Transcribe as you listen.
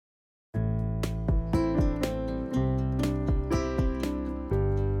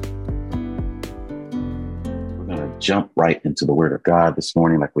jump right into the Word of God this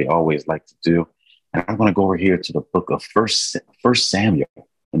morning, like we always like to do. And I'm going to go over here to the book of First Samuel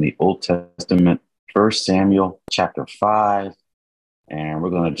in the Old Testament, First Samuel chapter 5. And we're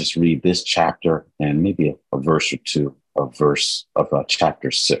going to just read this chapter and maybe a verse or two of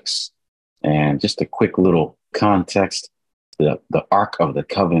chapter 6. And just a quick little context. The Ark of the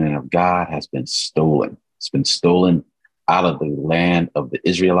Covenant of God has been stolen. It's been stolen out of the land of the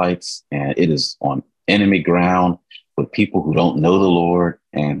Israelites, and it is on enemy ground with people who don't know the Lord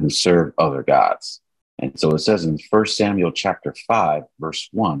and who serve other gods. And so it says in 1 Samuel chapter 5, verse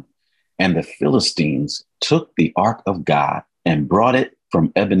 1, and the Philistines took the Ark of God and brought it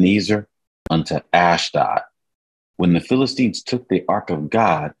from Ebenezer unto Ashdod. When the Philistines took the Ark of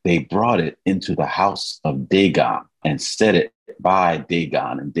God, they brought it into the house of Dagon and set it by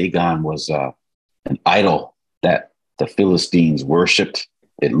Dagon. And Dagon was an idol that the Philistines worshipped.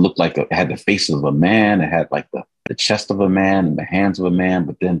 It looked like it had the face of a man. It had like the chest of a man and the hands of a man.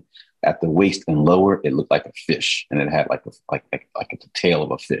 But then at the waist and lower, it looked like a fish. And it had like the tail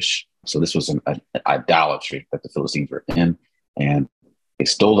of a fish. So this was an idolatry that the Philistines were in. And they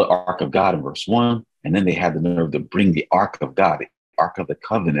stole the Ark of God in verse 1. And then they had the nerve to bring the Ark of God, the Ark of the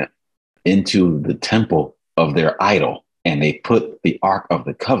Covenant, into the temple of their idol. And they put the Ark of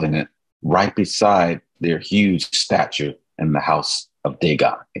the Covenant right beside their huge statue in the house of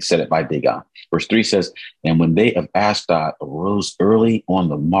Dagon. They set it by Dagon. Verse 3 says, and when they of Ashdod arose early on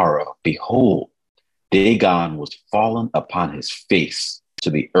the morrow, behold, Dagon was fallen upon his face to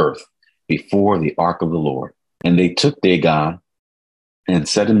the earth before the Ark of the Lord. And they took Dagon and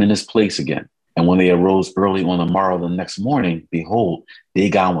set him in his place again. And when they arose early on the morrow the next morning, behold,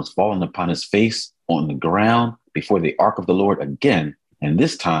 Dagon was fallen upon his face on the ground before the Ark of the Lord again. And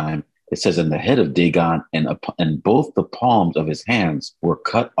this time it says, in the head of Dagon and both the palms of his hands were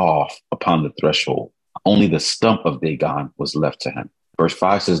cut off upon the threshold. Only the stump of Dagon was left to him. Verse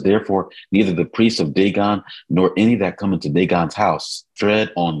 5 says, therefore, neither the priests of Dagon nor any that come into Dagon's house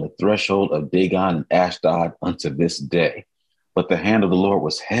tread on the threshold of Dagon and Ashdod unto this day. But the hand of the Lord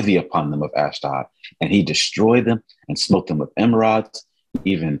was heavy upon them of Ashdod, and he destroyed them and smote them with emerods,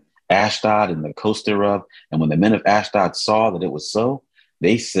 even Ashdod and the coast thereof. And when the men of Ashdod saw that it was so,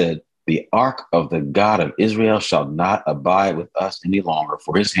 they said, the Ark of the God of Israel shall not abide with us any longer,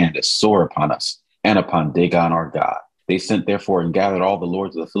 for his hand is sore upon us and upon Dagon our God. They sent therefore and gathered all the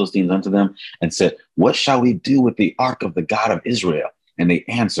lords of the Philistines unto them and said, what shall we do with the Ark of the God of Israel? And they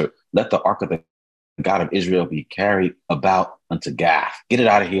answered, let the Ark of the God of Israel be carried about unto Gath. Get it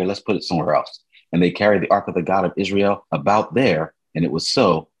out of here. Let's put it somewhere else. And they carried the Ark of the God of Israel about there. And it was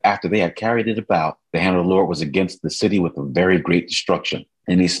so, after they had carried it about, the hand of the Lord was against the city with a very great destruction.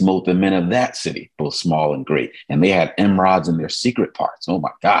 And he smote the men of that city, both small and great. And they had emerods in their secret parts. Oh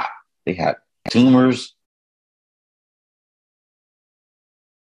my God. They had tumors.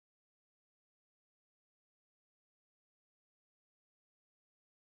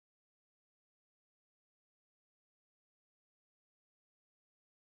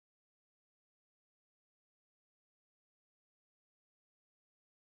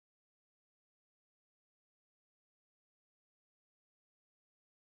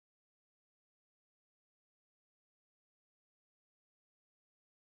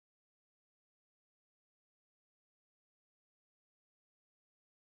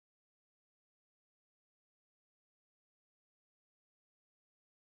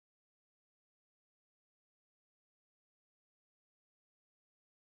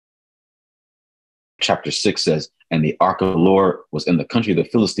 Chapter 6 says, and the Ark of the Lord was in the country of the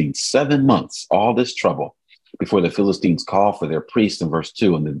Philistines 7 months, all this trouble, before the Philistines called for their priests in verse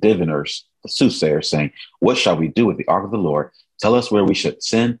 2 and the diviners, the soothsayers, saying, what shall we do with the Ark of the Lord? Tell us where we should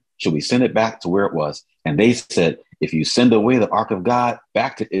send. Should we send it back to where it was? And they said, if you send away the Ark of God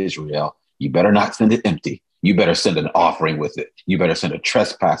back to Israel, you better not send it empty. You better send an offering with it. You better send a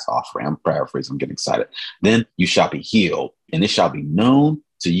trespass offering. I'm paraphrasing. I'm getting excited. Then you shall be healed, and it shall be known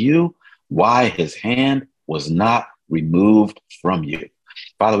to you why his hand was not removed from you.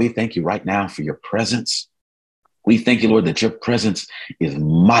 Father, we thank you right now for your presence. We thank you, Lord, that your presence is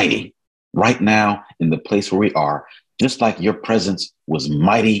mighty right now in the place where we are, just like your presence was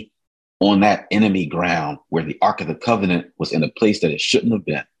mighty on that enemy ground where the Ark of the Covenant was in a place that it shouldn't have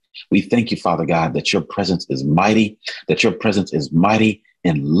been. We thank you, Father God, that your presence is mighty, that your presence is mighty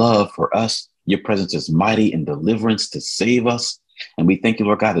in love for us. Your presence is mighty in deliverance to save us. And we thank you,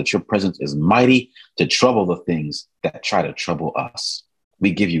 Lord God, that your presence is mighty to trouble the things that try to trouble us.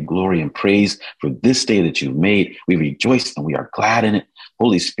 We give you glory and praise for this day that you've made. We rejoice and we are glad in it.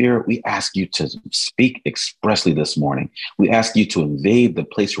 Holy Spirit, we ask you to speak expressly this morning. We ask you to invade the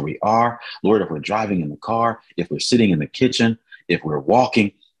place where we are. Lord, if we're driving in the car, if we're sitting in the kitchen, if we're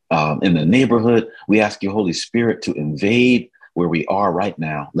walking in the neighborhood, we ask you, Holy Spirit, to invade where we are right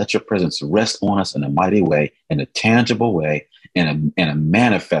now. Let your presence rest on us in a mighty way, in a tangible way, in a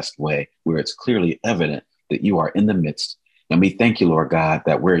manifest way, where it's clearly evident that you are in the midst. And we thank you, Lord God,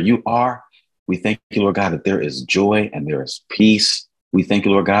 that where you are, we thank you, Lord God, that there is joy and there is peace. We thank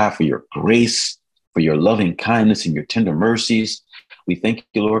you, Lord God, for your grace, for your loving kindness and your tender mercies. We thank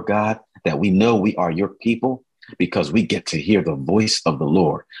you, Lord God, that we know we are your people because we get to hear the voice of the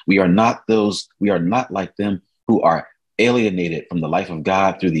Lord. We are not like them who are alienated from the life of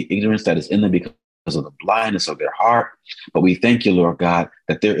God through the ignorance that is in them because of the blindness of their heart. But we thank you, Lord God,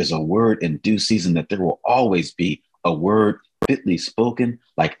 that there is a word in due season, that there will always be a word fitly spoken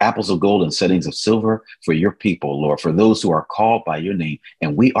like apples of gold and settings of silver for your people, Lord, for those who are called by your name.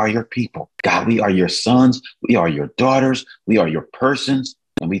 And we are your people. God, we are your sons. We are your daughters. We are your persons.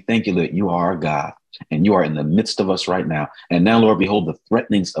 And we thank you that you are our God and you are in the midst of us right now. And now, Lord, behold the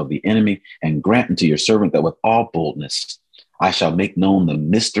threatenings of the enemy and grant unto your servant that with all boldness I shall make known the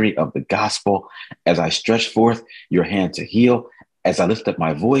mystery of the gospel as I stretch forth your hand to heal, as I lift up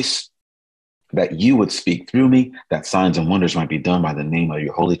my voice, that you would speak through me, that signs and wonders might be done by the name of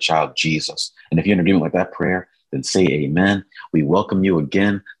your holy child, Jesus. And if you're in agreement with that prayer, then say amen. We welcome you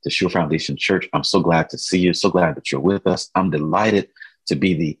again to Sure Foundation Church. I'm so glad to see you. So glad that you're with us. I'm delighted to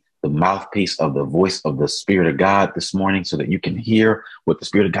be the mouthpiece of the voice of the Spirit of God this morning so that you can hear what the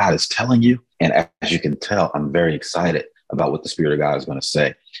Spirit of God is telling you. And as you can tell, I'm very excited about what the Spirit of God is going to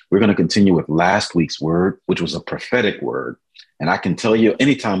say. We're going to continue with last week's word, which was a prophetic word. And I can tell you,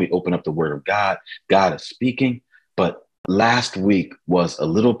 anytime we open up the word of God, God is speaking. But last week was a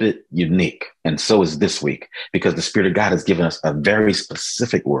little bit unique. And so is this week, because the Spirit of God has given us a very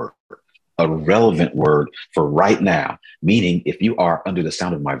specific word, a relevant word for right now. Meaning, if you are under the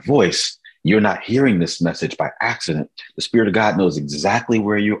sound of my voice, you're not hearing this message by accident. The Spirit of God knows exactly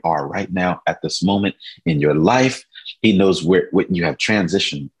where you are right now at this moment in your life. He knows what you have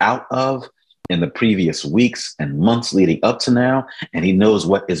transitioned out of in the previous weeks and months leading up to now. And he knows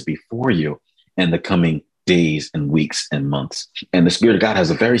what is before you in the coming days and weeks and months. And the Spirit of God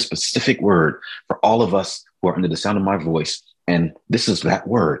has a very specific word for all of us who are under the sound of my voice. And this is that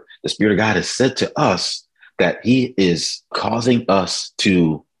word. The Spirit of God has said to us that he is causing us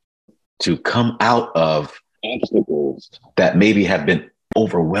to come out of obstacles that maybe have been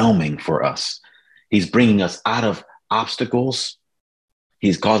overwhelming for us. He's bringing us out of obstacles.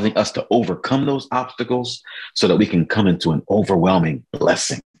 He's causing us to overcome those obstacles so that we can come into an overwhelming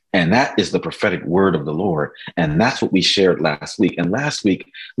blessing. And that is the prophetic word of the Lord. And that's what we shared last week. And last week,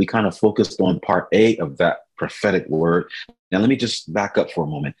 we kind of focused on part A of that prophetic word. Now, let me just back up for a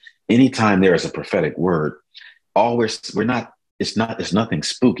moment. Anytime there is a prophetic word, it's nothing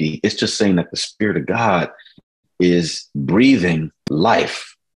spooky. It's just saying that the Spirit of God is breathing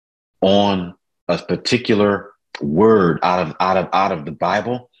life on a particular word out of the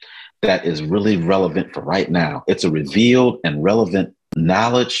Bible that is really relevant for right now. It's a revealed and relevant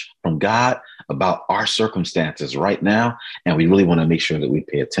knowledge from God about our circumstances right now. And we really want to make sure that we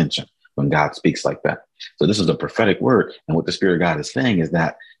pay attention when God speaks like that. So this is a prophetic word. And what the Spirit of God is saying is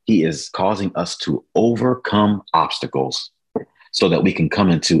that he is causing us to overcome obstacles so that we can come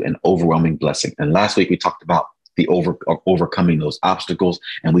into an overwhelming blessing. And last week we talked about the overcoming those obstacles.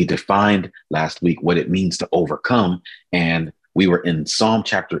 And we defined last week what it means to overcome. And we were in Psalm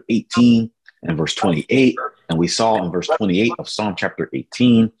chapter 18 and verse 28. And we saw in verse 28 of Psalm chapter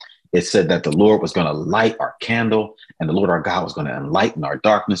 18, it said that the Lord was going to light our candle and the Lord our God was going to enlighten our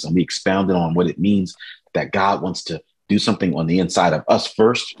darkness. And we expounded on what it means that God wants to do something on the inside of us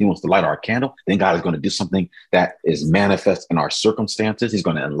first. He wants to light our candle. Then God is going to do something that is manifest in our circumstances. He's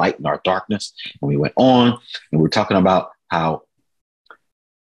going to enlighten our darkness. And we went on and we're talking about how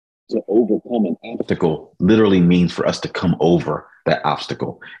to overcome an obstacle literally means for us to come over that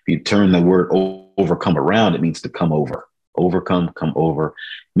obstacle. If you turn the word overcome around, it means to come over. Overcome, come over.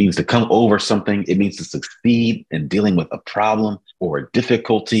 It means to come over something. It means to succeed in dealing with a problem or a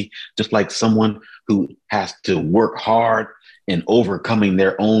difficulty, just like someone who has to work hard in overcoming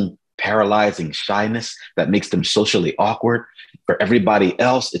their own paralyzing shyness that makes them socially awkward. For everybody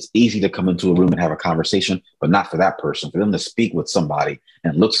else, it's easy to come into a room and have a conversation, but not for that person. For them to speak with somebody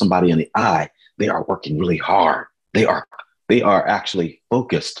and look somebody in the eye, they are working really hard. They are actually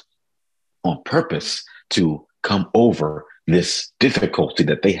focused on purpose to come over this difficulty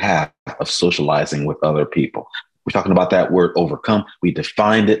that they have of socializing with other people. We're talking about that word overcome. We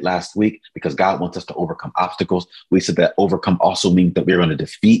defined it last week because God wants us to overcome obstacles. We said that overcome also means that we're going to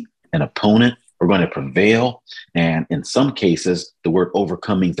defeat an opponent. We're going to prevail. And in some cases, the word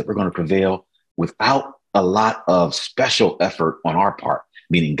overcome means that we're going to prevail without a lot of special effort on our part,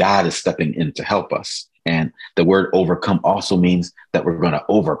 meaning God is stepping in to help us. And the word overcome also means that we're going to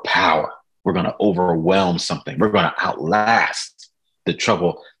overpower. We're going to overwhelm something. We're going to outlast the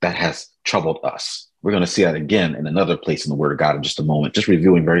trouble that has troubled us. We're going to see that again in another place in the word of God in just a moment, just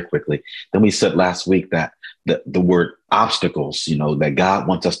reviewing very quickly. Then we said last week that the word obstacles, that God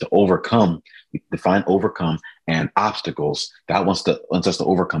wants us to overcome. We define overcome and obstacles. God wants us to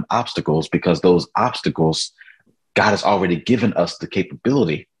overcome obstacles because those obstacles, God has already given us the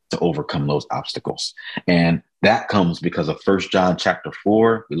capability to overcome those obstacles. And that comes because of 1 John chapter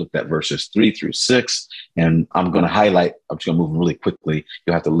 4. We looked at verses 3-6. And I'm going to highlight, I'm just going to move really quickly.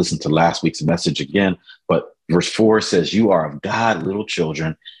 You'll have to listen to last week's message again. But verse 4 says, "You are of God, little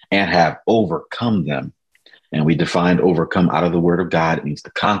children, and have overcome them." And we defined overcome out of the word of God. It means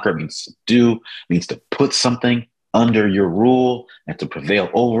to conquer, it means to do, it means to put something under your rule and to prevail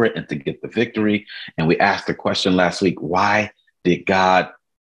over it and to get the victory. And we asked the question last week, why does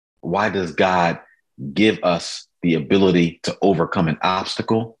God give us the ability to overcome an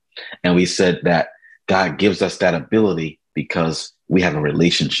obstacle? And we said that God gives us that ability because we have a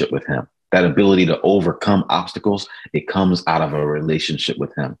relationship with him. That ability to overcome obstacles, it comes out of a relationship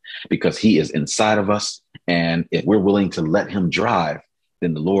with him because he is inside of us. And if we're willing to let him drive,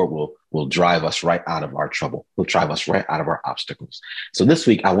 then the Lord will drive us right out of our trouble. He'll drive us right out of our obstacles. So this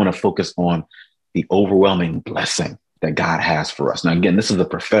week, I want to focus on the overwhelming blessing that God has for us. Now, again, this is a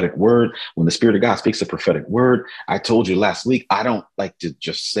prophetic word. When the Spirit of God speaks a prophetic word, I told you last week, I don't like to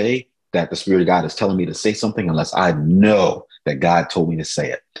just say that the Spirit of God is telling me to say something unless I know that God told me to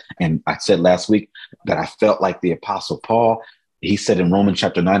say it. And I said last week that I felt like the Apostle Paul. He said in Romans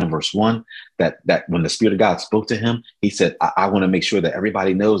chapter 9 and verse 1 that when the Spirit of God spoke to him, he said, I want to make sure that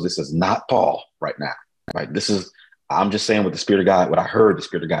everybody knows this is not Paul right now. Right? I'm just saying what the Spirit of God, what I heard the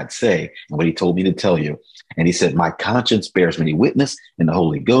Spirit of God say and what he told me to tell you. And he said, my conscience bears me witness in the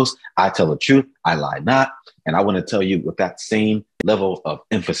Holy Ghost. I tell the truth. I lie not. And I want to tell you with that same level of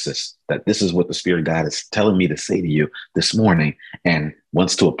emphasis that this is what the Spirit of God is telling me to say to you this morning and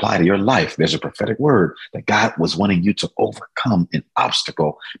wants to apply to your life. There's a prophetic word that God was wanting you to overcome an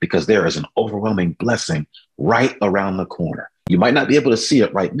obstacle because there is an overwhelming blessing right around the corner. You might not be able to see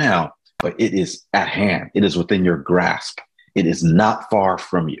it right now, but it is at hand. It is within your grasp. It is not far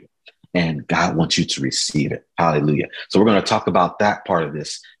from you. And God wants you to receive it. Hallelujah. So we're going to talk about that part of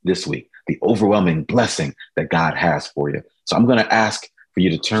this week, the overwhelming blessing that God has for you. So I'm going to ask for you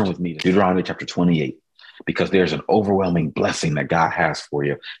to turn with me to Deuteronomy chapter 28, because there's an overwhelming blessing that God has for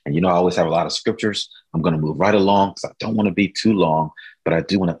you. And I always have a lot of scriptures. I'm going to move right along because I don't want to be too long, but I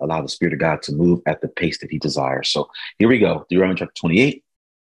do want to allow the Spirit of God to move at the pace that he desires. So here we go. Deuteronomy chapter 28,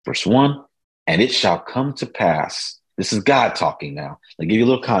 verse 1. And it shall come to pass. This is God talking now. I'll give you a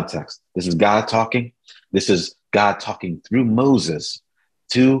little context. This is God talking. This is God talking through Moses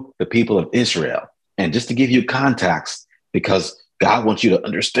to the people of Israel. And just to give you context, because God wants you to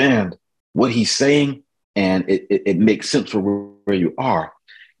understand what he's saying, and it makes sense for where you are.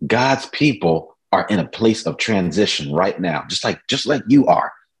 God's people are in a place of transition right now, just like you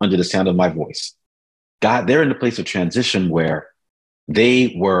are under the sound of my voice. They're in a place of transition where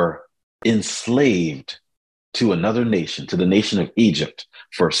they were enslaved to another nation, to the nation of Egypt,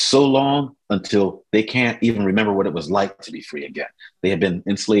 for so long until they can't even remember what it was like to be free again. They had been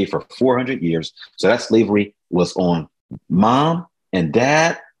enslaved for 400 years. So that slavery was on mom and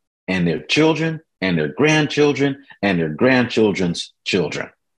dad and their children and their grandchildren and their grandchildren's children.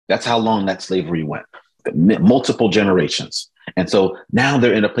 That's how long that slavery went, multiple generations. And so now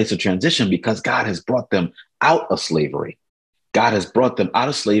they're in a place of transition because God has brought them out of slavery. God has brought them out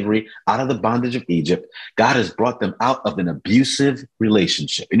of slavery, out of the bondage of Egypt. God has brought them out of an abusive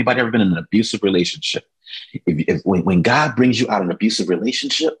relationship. Anybody ever been in an abusive relationship? When God brings you out of an abusive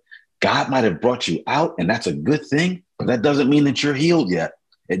relationship, God might have brought you out, and that's a good thing, but that doesn't mean that you're healed yet.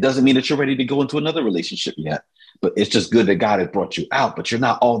 It doesn't mean that you're ready to go into another relationship yet, but it's just good that God has brought you out, but you're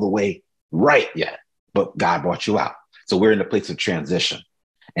not all the way right yet, but God brought you out. So we're in a place of transition.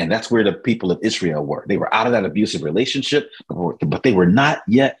 And that's where the people of Israel were. They were out of that abusive relationship, but they were not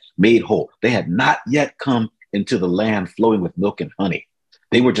yet made whole. They had not yet come into the land flowing with milk and honey.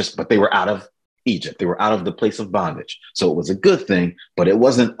 They were out of Egypt. They were out of the place of bondage. So it was a good thing, but it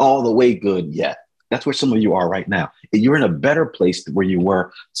wasn't all the way good yet. That's where some of you are right now. You're in a better place where you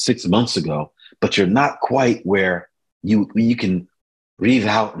were 6 months ago, but you're not quite where you can breathe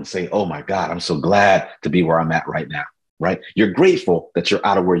out and say, oh my God, I'm so glad to be where I'm at right now, right? You're grateful that you're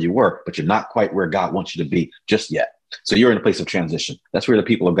out of where you were, but you're not quite where God wants you to be just yet. So you're in a place of transition. That's where the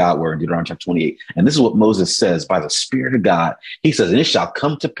people of God were in Deuteronomy chapter 28. And this is what Moses says by the Spirit of God. He says, and it shall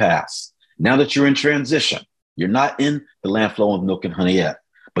come to pass now that you're in transition. You're not in the land flowing with milk and honey yet,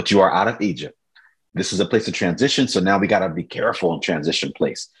 but you are out of Egypt. This is a place of transition. So now we got to be careful in transition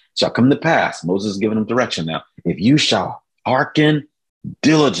place. It shall come to pass. Moses is giving them direction now. If you shall hearken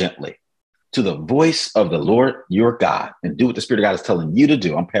diligently to the voice of the Lord your God and do what the Spirit of God is telling you to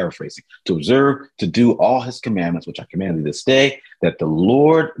do. I'm paraphrasing, to observe, to do all his commandments, which I command thee this day, that the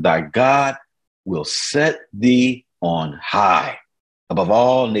Lord thy God will set thee on high above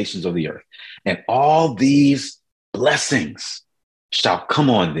all nations of the earth. And all these blessings shall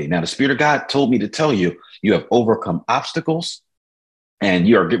come on thee. Now, the Spirit of God told me to tell you, you have overcome obstacles and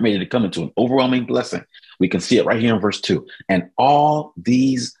you are getting ready to come into an overwhelming blessing. We can see it right here in verse 2. And all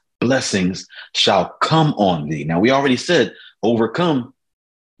these blessings shall come on thee. Now, we already said overcome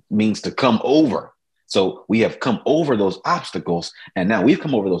means to come over. So we have come over those obstacles, and now we've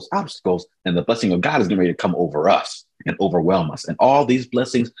come over those obstacles, and the blessing of God is getting ready to come over us and overwhelm us. And all these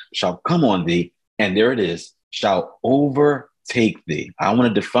blessings shall come on thee, and there it is, shall overtake thee. I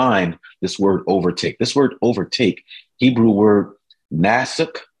want to define this word overtake. This word overtake, Hebrew word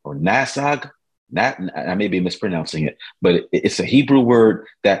nasuk or nasag. I may be mispronouncing it, but it's a Hebrew word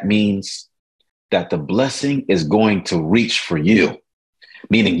that means that the blessing is going to reach for you,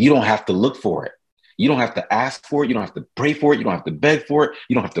 meaning you don't have to look for it. You don't have to ask for it. You don't have to pray for it. You don't have to beg for it.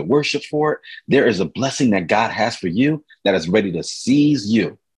 You don't have to worship for it. There is a blessing that God has for you that is ready to seize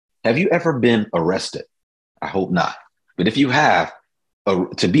you. Have you ever been arrested? I hope not. But if you have,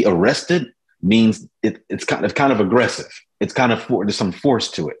 to be arrested means it's kind of aggressive. It's kind of there's some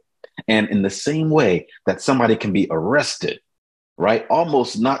force to it. And in the same way that somebody can be arrested, right?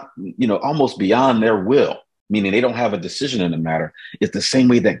 Almost beyond their will, meaning they don't have a decision in the matter. It's the same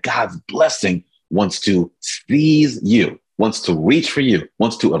way that God's blessing wants to seize you, wants to reach for you,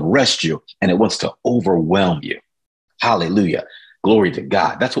 wants to arrest you, and it wants to overwhelm you. Hallelujah. Glory to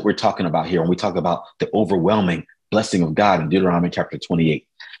God. That's what we're talking about here when we talk about the overwhelming blessing of God in Deuteronomy chapter 28.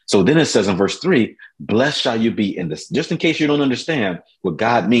 So then it says in verse 3, blessed shall you be in this. Just in case you don't understand what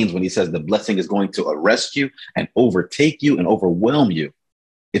God means when he says the blessing is going to arrest you and overtake you and overwhelm you,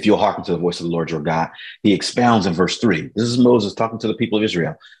 if you'll hearken to the voice of the Lord your God, he expounds in verse 3. This is Moses talking to the people of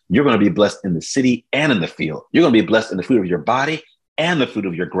Israel. You're going to be blessed in the city and in the field. You're going to be blessed in the fruit of your body and the fruit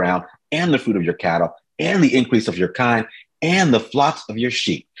of your ground and the fruit of your cattle and the increase of your kind and the flocks of your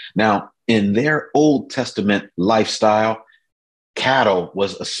sheep. Now, in their Old Testament lifestyle, cattle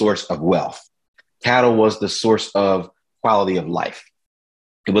was a source of wealth. Cattle was the source of quality of life.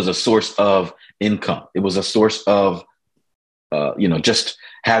 It was a source of income. It was a source of, just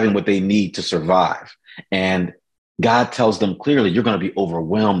having what they need to survive. And God tells them clearly, you're going to be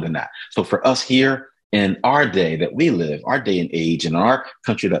overwhelmed in that. So for us here in our day that we live, our day and age, and our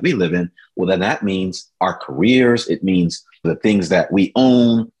country that we live in, well, then that means our careers. It means the things that we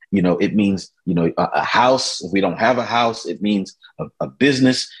own. It means, a house. If we don't have a house, it means a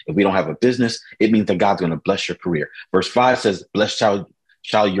business. If we don't have a business, it means that God's going to bless your career. Verse 5 says, blessed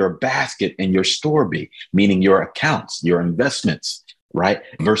shall your basket and your store be, meaning your accounts, your investments, right?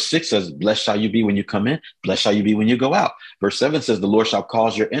 Verse 6 says, blessed shall you be when you come in, blessed shall you be when you go out. Verse 7 says, the Lord shall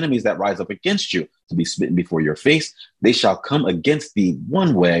cause your enemies that rise up against you to be smitten before your face. They shall come against thee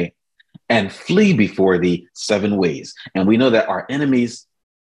one way and flee before thee 7 ways. And we know that our enemies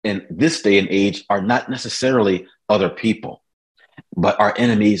in this day and age are not necessarily other people, but our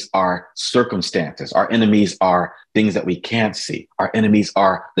enemies are circumstances. Our enemies are things that we can't see. Our enemies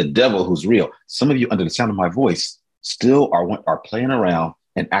are the devil who's real. Some of you under the sound of my voice still are playing around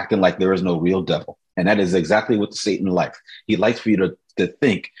and acting like there is no real devil. And that is exactly what Satan likes. He likes for you to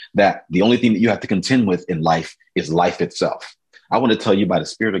think that the only thing that you have to contend with in life is life itself. I want to tell you by the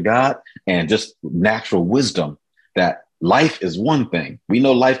Spirit of God and just natural wisdom that life is one thing. We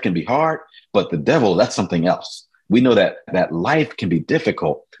know life can be hard, but the devil, that's something else. We know that life can be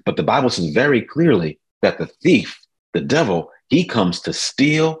difficult, but the Bible says very clearly that the thief, the devil, he comes to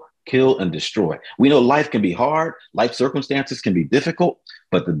steal, kill, and destroy. We know life can be hard. Life circumstances can be difficult,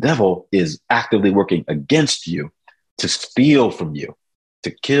 but the devil is actively working against you to steal from you,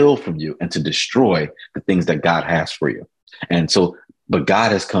 to kill from you, and to destroy the things that God has for you. And so, but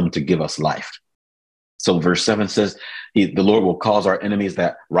God has come to give us life. So verse 7 says, the Lord will cause our enemies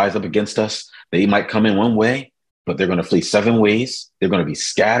that rise up against us. They might come in one way, but they're going to flee 7 ways. They're going to be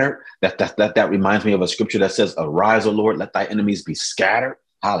scattered. That reminds me of a scripture that says, arise, O Lord, let thy enemies be scattered.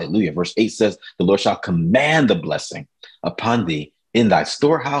 Hallelujah. Verse 8 says, the Lord shall command the blessing upon thee in thy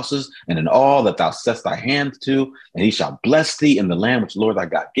storehouses and in all that thou setst thy hand to, and he shall bless thee in the land which the Lord thy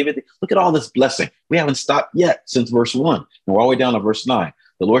God giveth thee. Look at all this blessing. We haven't stopped yet since verse 1. And we're all the way down to verse 9.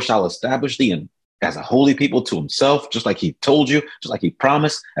 The Lord shall establish thee as a holy people to himself, just like he told you, just like he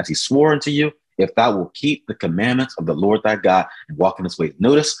promised, as he swore unto you, if thou wilt keep the commandments of the Lord thy God and walk in his ways.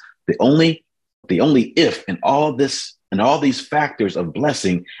 Notice the only if in all this and all these factors of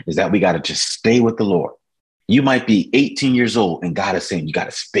blessing is that we got to just stay with the Lord. You might be 18 years old and God is saying, you got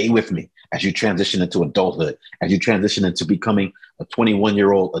to stay with me as you transition into adulthood, as you transition into becoming a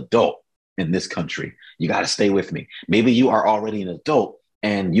 21-year-old adult in this country. You got to stay with me. Maybe you are already an adult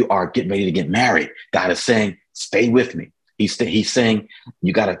and you are getting ready to get married. God is saying, stay with me. He's saying,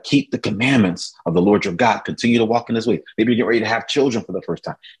 you got to keep the commandments of the Lord your God. Continue to walk in his way. Maybe you're ready to have children for the first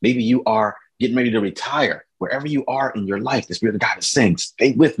time. Maybe you are getting ready to retire. Wherever you are in your life, the Spirit of God is saying,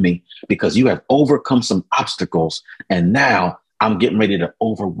 stay with me because you have overcome some obstacles. And now I'm getting ready to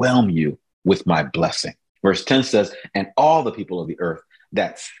overwhelm you with my blessing. Verse 10 says, and all the people of the earth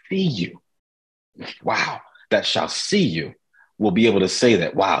that see you, wow, that shall see you, will be able to say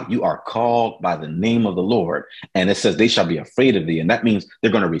that, wow, you are called by the name of the Lord. And it says they shall be afraid of thee. And that means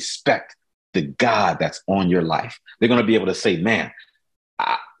they're going to respect the God that's on your life. They're going to be able to say, man,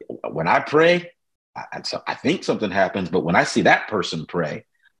 when I pray, I think something happens, but when I see that person pray,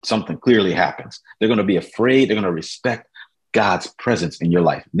 something clearly happens. They're going to be afraid. They're going to respect God's presence in your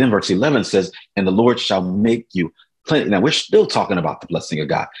life. Then verse 11 says, and the Lord shall make you plenty. Now we're still talking about the blessing of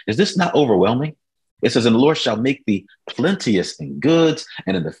God. Is this not overwhelming? It says, and the Lord shall make thee plenteous in goods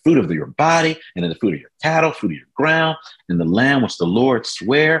and in the fruit of your body and in the fruit of your cattle, fruit of your ground, in the land which the Lord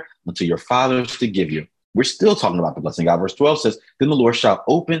sware unto your fathers to give you. We're still talking about the blessing of God. Verse 12 says, then the Lord shall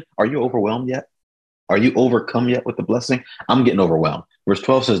open. Are you overwhelmed yet? Are you overcome yet with the blessing? I'm getting overwhelmed. Verse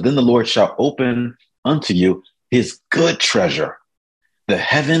 12 says, then the Lord shall open unto you his good treasure, the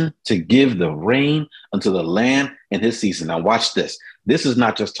heaven to give the rain unto the land in his season. Now watch this. This is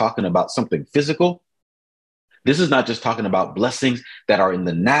not just talking about something physical. This is not just talking about blessings that are in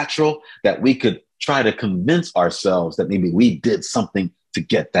the natural, that we could try to convince ourselves that maybe we did something to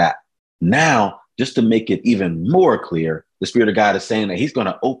get that. Now, just to make it even more clear, the Spirit of God is saying that he's going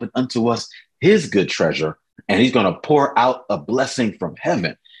to open unto us his good treasure, and he's going to pour out a blessing from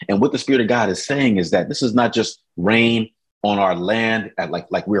heaven. And what the Spirit of God is saying is that this is not just rain on our land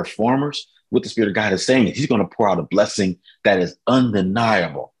like we're farmers. What the Spirit of God is saying is he's going to pour out a blessing that is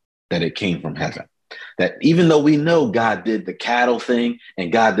undeniable, that it came from heaven. That even though we know God did the cattle thing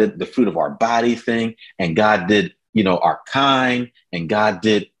and God did the fruit of our body thing and God did, our kind and God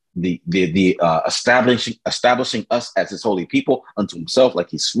did the establishing us as his holy people unto himself, like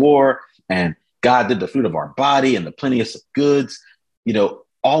he swore, and God did the fruit of our body and the plenteous of goods,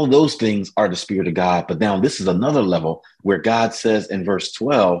 all of those things are the Spirit of God. But now this is another level where God says in verse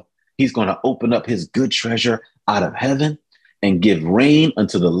 12, he's going to open up his good treasure out of heaven and give rain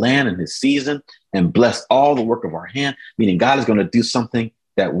unto the land in his season and bless all the work of our hand, meaning God is going to do something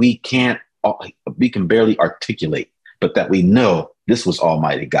that we can barely articulate, but that we know this was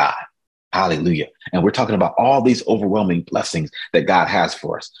Almighty God. Hallelujah. And we're talking about all these overwhelming blessings that God has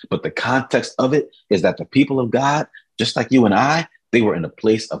for us. But the context of it is that the people of God, just like you and I, they were in a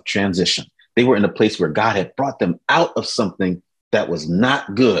place of transition. They were in a place where God had brought them out of something that was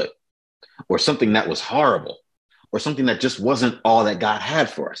not good or something that was horrible, or something that just wasn't all that God had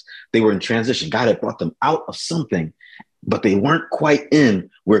for us. They were in transition. God had brought them out of something, but they weren't quite in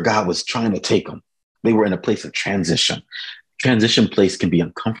where God was trying to take them. They were in a place of transition. Transition place can be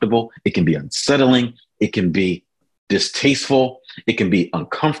uncomfortable. It can be unsettling. It can be distasteful. It can be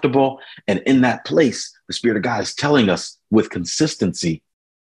uncomfortable. And in that place, the Spirit of God is telling us with consistency,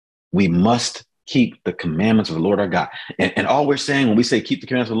 we must keep the commandments of the Lord our God. And all we're saying when we say keep the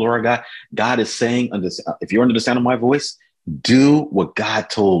commandments of the Lord our God, God is saying, if you're under the sound of my voice, do what God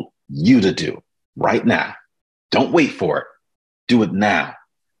told you to do right now. Don't wait for it. Do it now.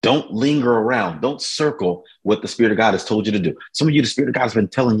 Don't linger around. Don't circle what the Spirit of God has told you to do. Some of you, the Spirit of God has been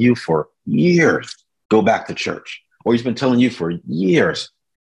telling you for years, go back to church. Or he's been telling you for years,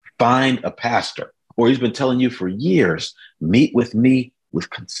 find a pastor. Or he's been telling you for years, meet with me with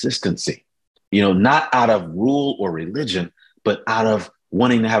consistency. Not out of rule or religion, but out of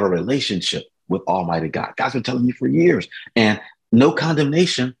wanting to have a relationship with Almighty God. God's been telling you for years, and no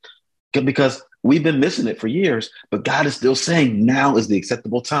condemnation because we've been missing it for years, but God is still saying now is the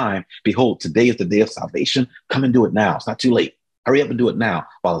acceptable time. Behold, today is the day of salvation. Come and do it now. It's not too late. Hurry up and do it now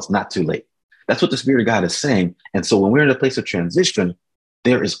while it's not too late. That's what the Spirit of God is saying. And so when we're in a place of transition,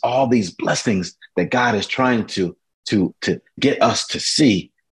 there is all these blessings that God is trying to get us to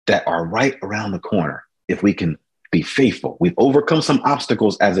see that are right around the corner if we can Be faithful. We've overcome some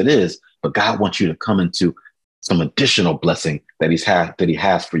obstacles as it is, but God wants you to come into some additional blessing that he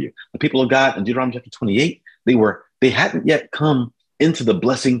has for you. The people of God in Deuteronomy chapter 28, they hadn't yet come into the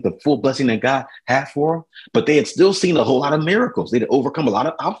blessing, the full blessing that God had for them, but they had still seen a whole lot of miracles. They had overcome a lot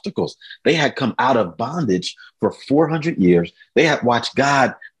of obstacles. They had come out of bondage for 400 years. They had watched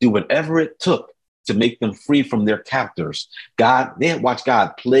God do whatever it took to make them free from their captors. They had watched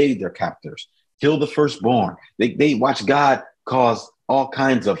God plague their captors, kill the firstborn. They watched God cause all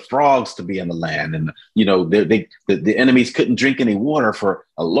kinds of frogs to be in the land. And, the enemies couldn't drink any water for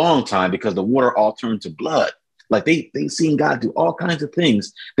a long time because the water all turned to blood. Like they seen God do all kinds of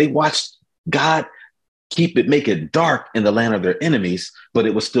things. They watched God make it dark in the land of their enemies, but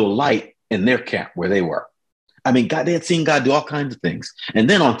it was still light in their camp where they were. I mean, they had seen God do all kinds of things. And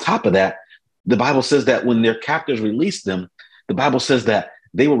then on top of that, the Bible says that when their captors released them, the Bible says that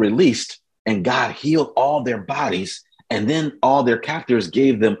they were released and God healed all their bodies. And then all their captors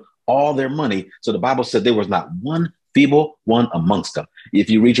gave them all their money. So the Bible said there was not one feeble one amongst them. If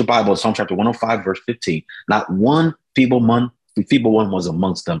you read your Bible, Psalm chapter 105, verse 15, not one feeble one was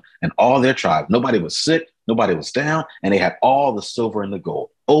amongst them and all their tribes. Nobody was sick, nobody was down, and they had all the silver and the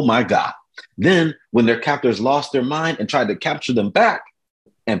gold. Oh my God. Then when their captors lost their mind and tried to capture them back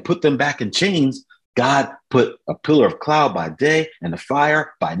and put them back in chains, God put a pillar of cloud by day and a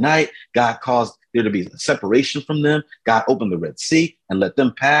fire by night. God caused there to be a separation from them. God opened the Red Sea and let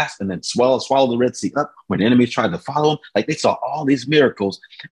them pass and then swallow the Red Sea up when the enemies tried to follow them. Like they saw all these miracles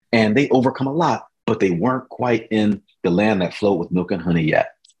and they overcome a lot, but they weren't quite in the land that flowed with milk and honey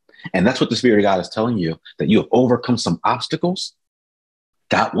yet. And that's what the Spirit of God is telling you, that you have overcome some obstacles.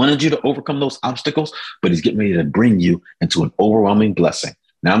 God wanted you to overcome those obstacles, but he's getting ready to bring you into an overwhelming blessing.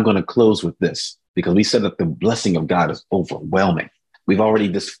 Now I'm going to close with this because we said that the blessing of God is overwhelming. We've already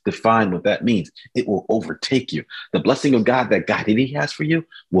defined what that means. It will overtake you. The blessing of God that he has for you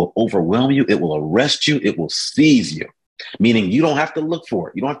will overwhelm you. It will arrest you. It will seize you, meaning you don't have to look for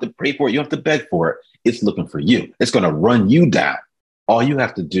it. You don't have to pray for it. You don't have to beg for it. It's looking for you. It's going to run you down. All you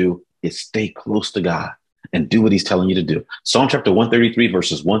have to do is stay close to God and do what he's telling you to do. Psalm chapter 133,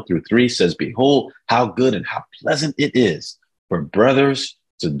 verses 1-3 says, "Behold, how good and how pleasant it is for brothers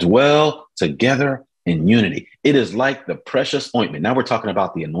to dwell together in unity. It is like the precious ointment." Now we're talking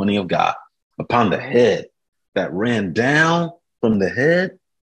about the anointing of God upon the head that ran down from the head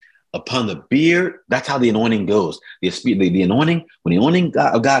upon the beard. That's how the anointing goes. The anointing, when the anointing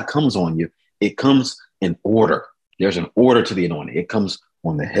of God comes on you, it comes in order. There's an order to the anointing. It comes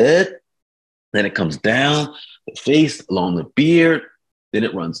on the head, then it comes down the face, along the beard, then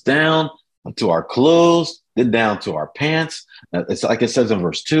it runs down to our clothes, then down to our pants. It's like it says in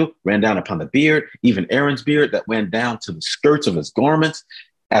verse 2, ran down upon the beard, even Aaron's beard that went down to the skirts of his garments,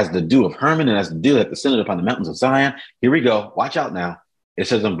 as the dew of Hermon and as the dew that descended upon the mountains of Zion. Here we go. Watch out now. It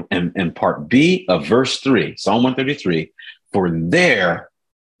says in part B of verse 3, Psalm 133, "For there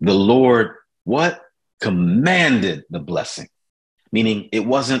the Lord," what? "Commanded the blessing." Meaning it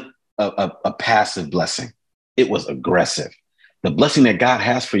wasn't a passive blessing. It was aggressive. The blessing that God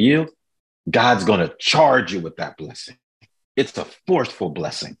has for you, God's going to charge you with that blessing. It's a forceful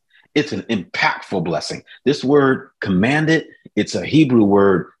blessing. It's an impactful blessing. This word "commanded," it's a Hebrew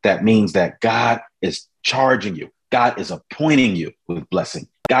word that means that God is charging you. God is appointing you with blessing.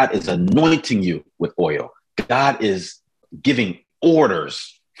 God is anointing you with oil. God is giving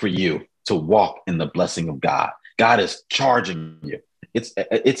orders for you to walk in the blessing of God. God is charging you.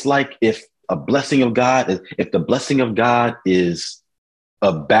 It's like if the blessing of God is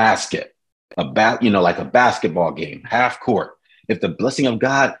a basket, like a basketball game, half court. If the blessing of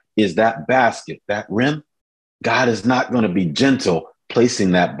God is that basket, that rim, God is not going to be gentle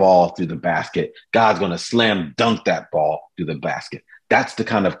placing that ball through the basket. God's going to slam dunk that ball through the basket. That's the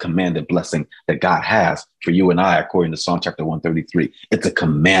kind of commanded blessing that God has for you and I, according to Psalm chapter 133. It's a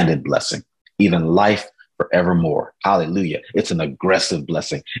commanded blessing, even life forevermore. Hallelujah. It's an aggressive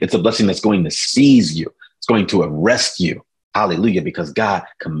blessing. It's a blessing that's going to seize you. It's going to arrest you. Hallelujah, because God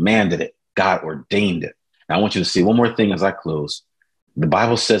commanded it. God ordained it. Now, I want you to see one more thing as I close. The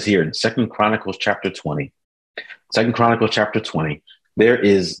Bible says here in 2 Chronicles chapter 20, there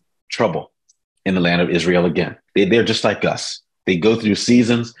is trouble in the land of Israel again. They're just like us. They go through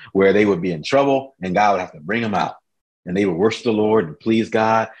seasons where they would be in trouble and God would have to bring them out. And they would worship the Lord and please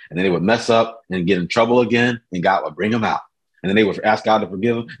God. And then they would mess up and get in trouble again and God would bring them out. And then they would ask God to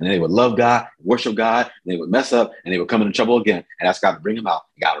forgive them. And then they would love God, worship God. And they would mess up and they would come into trouble again and ask God to bring them out.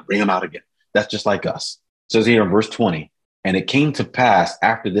 God would bring them out again. That's just like us. It says here in verse 20, "And it came to pass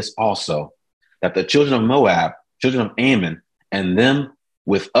after this also that the children of Moab, children of Ammon, and them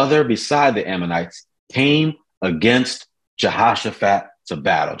with other beside the Ammonites came against Jehoshaphat to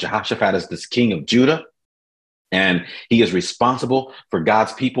battle. Jehoshaphat is this king of Judah, and he is responsible for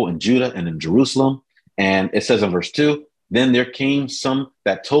God's people in Judah and in Jerusalem. And it says in verse 2, then there came some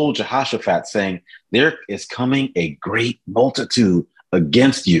that told Jehoshaphat, saying, there is coming a great multitude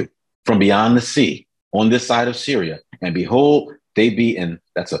against you from beyond the sea on this side of Syria. And behold, they be in,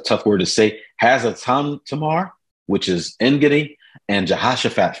 that's a tough word to say, Hazazon Tamar, which is En-gedi, and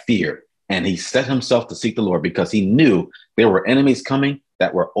Jehoshaphat feared. And he set himself to seek the Lord because he knew there were enemies coming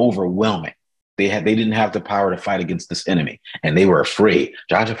that were overwhelming. They didn't have the power to fight against this enemy, and they were afraid.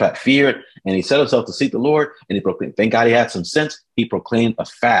 Jehoshaphat feared, and he set himself to seek the Lord, and he proclaimed, thank God he had some sense. He proclaimed a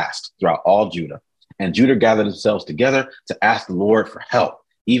fast throughout all Judah. And Judah gathered themselves together to ask the Lord for help,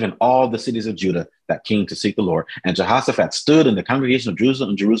 even all the cities of Judah that came to seek the Lord. And Jehoshaphat stood in the congregation of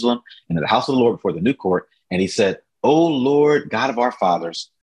Jerusalem and in the house of the Lord before the new court, and he said, O Lord, God of our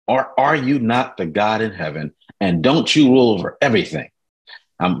fathers, are you not the God in heaven? And don't you rule over everything?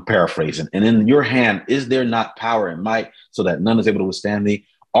 I'm paraphrasing. And in your hand, is there not power and might so that none is able to withstand thee?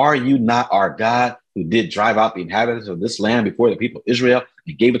 Are you not our God who did drive out the inhabitants of this land before the people of Israel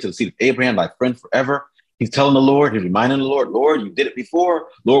and gave it to the seed of Abraham, thy friend forever? He's telling the Lord, he's reminding the Lord, Lord, you did it before.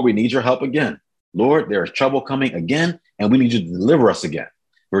 Lord, we need your help again. Lord, there is trouble coming again, and we need you to deliver us again.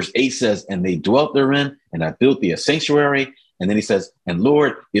 Verse 8 says, and they dwelt therein, and I built thee a sanctuary. And then he says, and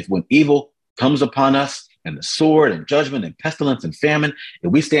Lord, if when evil comes upon us, and the sword and judgment and pestilence and famine,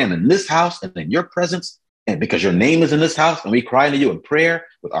 and we stand in this house and in your presence, and because your name is in this house, and we cry to you in prayer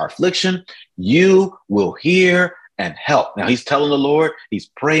with our affliction, you will hear and help. Now he's telling the Lord, he's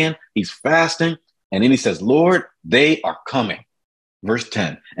praying, he's fasting, and then he says, Lord, they are coming. Verse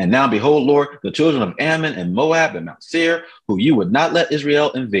 10, and now behold, Lord, the children of Ammon and Moab and Mount Seir, who you would not let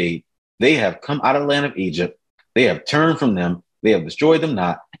Israel invade, they have come out of the land of Egypt. They have turned from them. They have destroyed them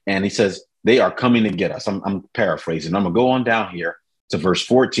not. And he says, they are coming to get us. I'm paraphrasing. I'm going to go on down here to verse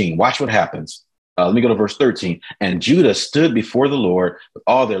 14. Watch what happens. Let me go to verse 13. And Judah stood before the Lord with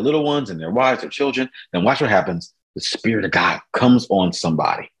all their little ones and their wives, their children. Then watch what happens. The Spirit of God comes on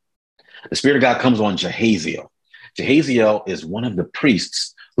somebody. The Spirit of God comes on Jehaziel. Jehaziel is one of the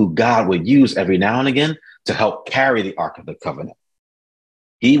priests who God would use every now and again to help carry the Ark of the Covenant.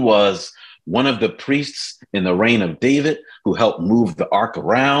 He was one of the priests in the reign of David who helped move the ark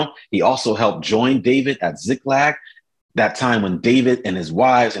around. He also helped join David at Ziklag, that time when David and his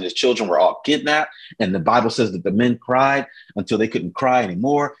wives and his children were all kidnapped. And the Bible says that the men cried until they couldn't cry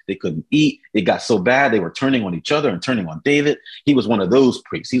anymore. They couldn't eat. It got so bad, they were turning on each other and turning on David. He was one of those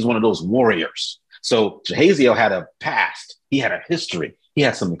priests. He's one of those warriors. So Jehaziel had a past. He had a history. He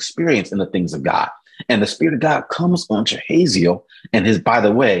had some experience in the things of God. And the Spirit of God comes on Jehaziel. And by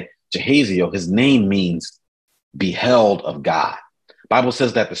the way, Jehaziel, his name means beheld of God. Bible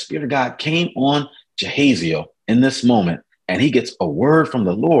says that the Spirit of God came on Jehaziel in this moment, and he gets a word from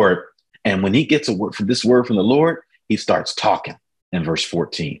the Lord. And when he gets a word from the Lord, he starts talking in verse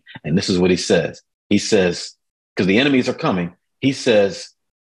 14. And this is what he says. He says, because the enemies are coming, he says,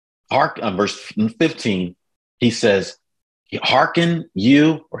 verse 15, he says, hearken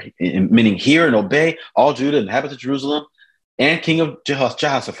you, or meaning hear and obey, all Judah and inhabitants of Jerusalem, and king of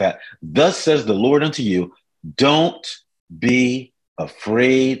Jehoshaphat, thus says the Lord unto you, don't be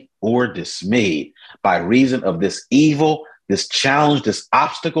afraid or dismayed by reason of this evil, this challenge, this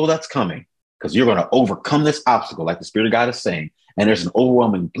obstacle that's coming, because you're going to overcome this obstacle, like the Spirit of God is saying, and there's an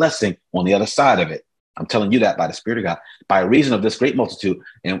overwhelming blessing on the other side of it. I'm telling you that by the Spirit of God, by reason of this great multitude.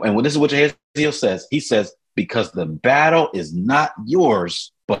 And when this is what Jehaziel says, he says, because the battle is not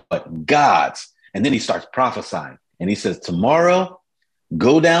yours, but God's. And then he starts prophesying. And he says, tomorrow,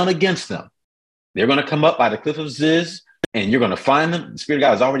 go down against them. They're going to come up by the cliff of Ziz, and you're going to find them. The Spirit of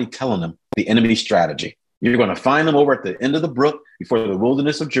God is already telling them the enemy's strategy. You're going to find them over at the end of the brook before the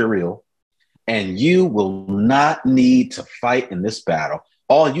wilderness of Jeriel, and you will not need to fight in this battle.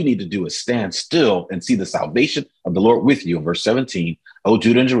 All you need to do is stand still and see the salvation of the Lord with you. In verse 17, O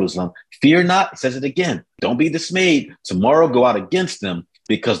Judah and Jerusalem, fear not. It says it again. Don't be dismayed. Tomorrow go out against them,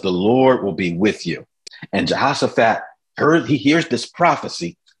 because the Lord will be with you. And Jehoshaphat he hears this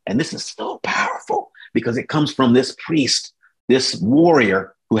prophecy, and this is so powerful because it comes from this priest, this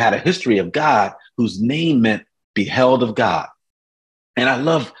warrior who had a history of God, whose name meant beheld of God. And I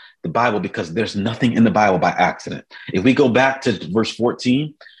love the Bible because there's nothing in the Bible by accident. If we go back to verse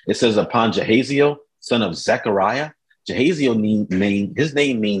 14, it says, upon Jehaziel, son of Zechariah. Jehaziel, his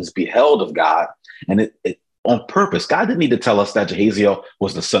name means beheld of God. And it on purpose. God didn't need to tell us that Jehaziel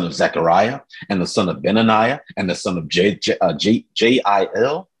was the son of Zechariah and the son of Benaniah and the son of Giel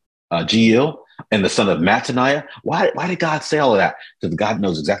and the son of Mattaniah. Why did God say all of that? Because God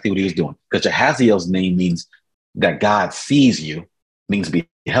knows exactly what he was doing. Because Jehaziel's name means that God sees you, means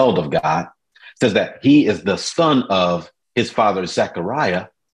beheld of God. It says that he is the son of his father Zechariah,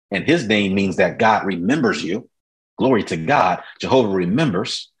 and his name means that God remembers you. Glory to God. Jehovah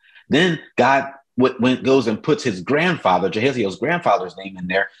remembers. Then God goes and puts his grandfather, Jehaziel's grandfather's name in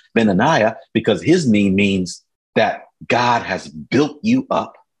there, Benaniah, because his name means that God has built you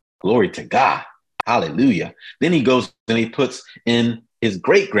up. Glory to God. Hallelujah. Then he goes and he puts in his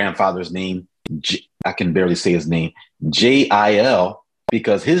great grandfather's name. I can barely say his name, Jael,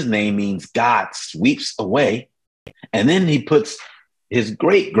 because his name means God sweeps away. And then he puts his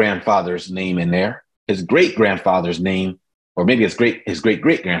great grandfather's name in there, his great grandfather's name, or maybe his great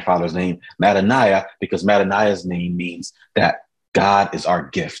great grandfather's name, Mattaniah, because Mattaniah's name means that God is our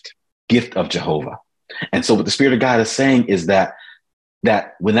gift of Jehovah. And so what the Spirit of God is saying is that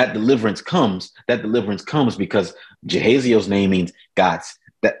when that deliverance comes because Jehaziel's name means that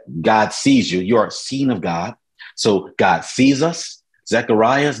God sees you. You are seen of God. So God sees us.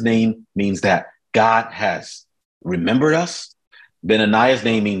 Zechariah's name means that God has remembered us. Benaniah's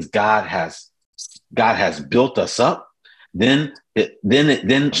name means God has built us up. Then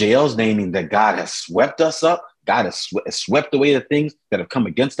Jael's name means that God has swept us up. God has swept away the things that have come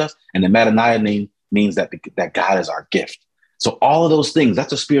against us. And the Mattaniah name means that God is our gift. So all of those things,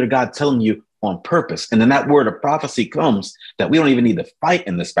 that's the Spirit of God telling you on purpose. And then that word of prophecy comes that we don't even need to fight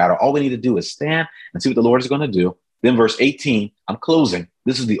in this battle. All we need to do is stand and see what the Lord is going to do. Then verse 18, I'm closing.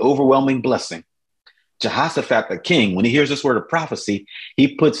 This is the overwhelming blessing. Jehoshaphat, the king, when he hears this word of prophecy, he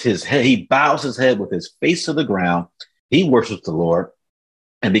bows his head with his face to the ground. He worships the Lord.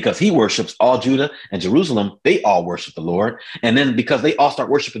 And because he worships, all Judah and Jerusalem, they all worship the Lord. And then because they all start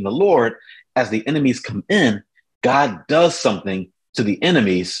worshiping the Lord, as the enemies come in, God does something to the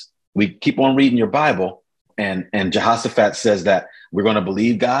enemies. We keep on reading your Bible, and Jehoshaphat says that we're going to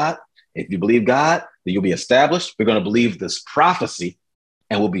believe God. If you believe God, then you'll be established. We're going to believe this prophecy,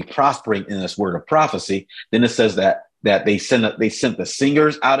 and we'll be prospering in this word of prophecy. Then it says that they sent the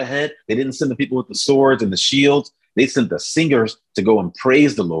singers out ahead. They didn't send the people with the swords and the shields. They sent the singers to go and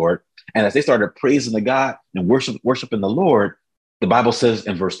praise the Lord. And as they started praising the God and worshiping the Lord, the Bible says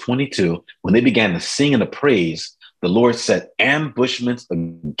in verse 22, when they began to sing and to praise, the Lord set ambushments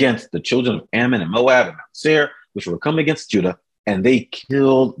against the children of Ammon and Moab and Mount Seir, which were coming against Judah, and they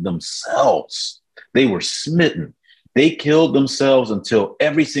killed themselves. They were smitten. They killed themselves until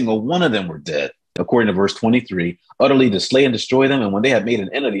every single one of them were dead, according to verse 23, utterly to slay and destroy them. And when they had made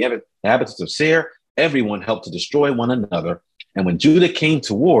an end of the inhabitants of Seir, everyone helped to destroy one another. And when Judah came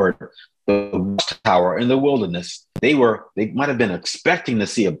toward the watchtower in the wilderness, they might have been expecting to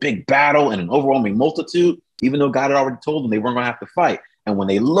see a big battle and an overwhelming multitude, even though God had already told them they weren't going to have to fight. And when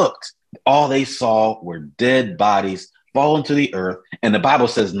they looked, all they saw were dead bodies fallen to the earth. And the Bible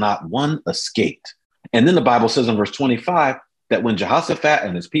says not one escaped. And then the Bible says in verse 25 that when Jehoshaphat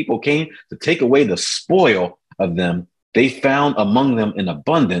and his people came to take away the spoil of them, they found among them in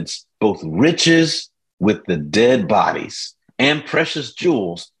abundance both riches with the dead bodies and precious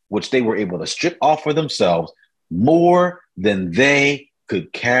jewels, which they were able to strip off for themselves, more than they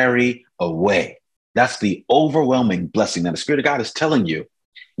could carry away. That's the overwhelming blessing. Now, the Spirit of God is telling you,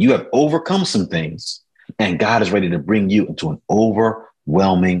 you have overcome some things, and God is ready to bring you into an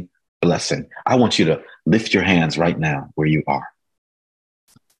overwhelming blessing. I want you to lift your hands right now where you are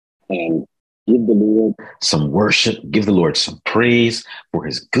and give the Lord some worship, give the Lord some praise for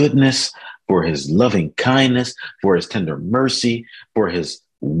his goodness, for his loving kindness, for his tender mercy, for his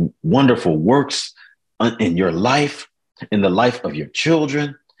wonderful works in your life, in the life of your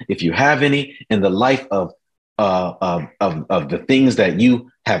children, if you have any, in the life of the things that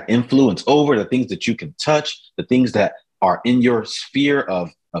you have influence over, the things that you can touch, the things that are in your sphere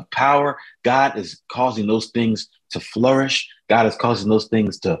of power. God is causing those things to flourish. God is causing those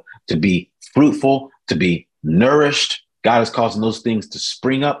things to be fruitful, to be nourished. God is causing those things to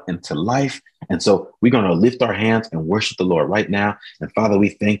spring up into life. And so we're going to lift our hands and worship the Lord right now. And Father, we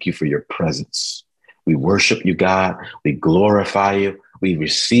thank you for your presence. We worship you, God. We glorify you. We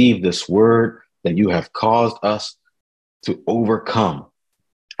receive this word that you have caused us to overcome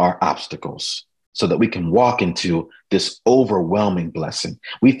our obstacles so that we can walk into this overwhelming blessing.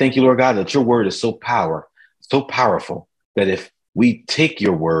 We thank you, Lord God, that your word is so powerful that if we take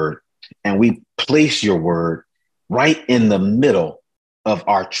your word and we place your word right in the middle of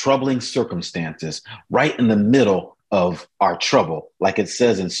our troubling circumstances, right in the middle of our trouble, like it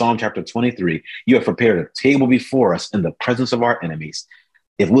says in Psalm chapter 23, you have prepared a table before us in the presence of our enemies.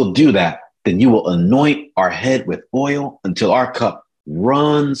 If we'll do that, then you will anoint our head with oil until our cup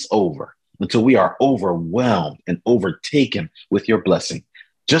runs over, until we are overwhelmed and overtaken with your blessing.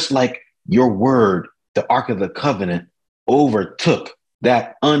 Just like your word the Ark of the Covenant overtook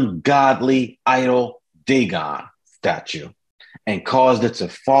that ungodly idol Dagon statue and caused it to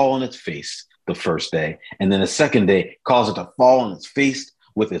fall on its face the first day. And then the second day caused it to fall on its face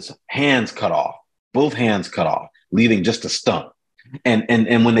with its hands cut off, both hands cut off, leaving just a stump. And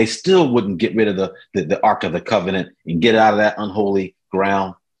when they still wouldn't get rid of the Ark of the Covenant and get it out of that unholy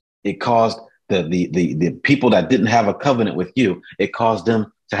ground, it caused the people that didn't have a covenant with you, it caused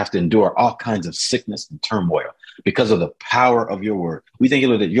them to have to endure all kinds of sickness and turmoil because of the power of your word. We thank you,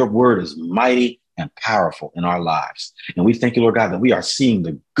 Lord, that your word is mighty and powerful in our lives. And we thank you, Lord God, that we are seeing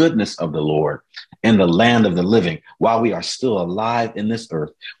the goodness of the Lord in the land of the living while we are still alive in this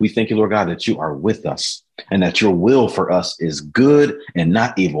earth. We thank you, Lord God, that you are with us and that your will for us is good and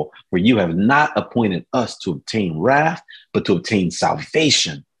not evil. For you have not appointed us to obtain wrath, but to obtain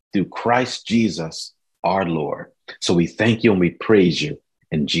salvation through Christ Jesus, our Lord. So we thank you and we praise you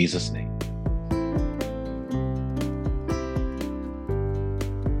in Jesus' name.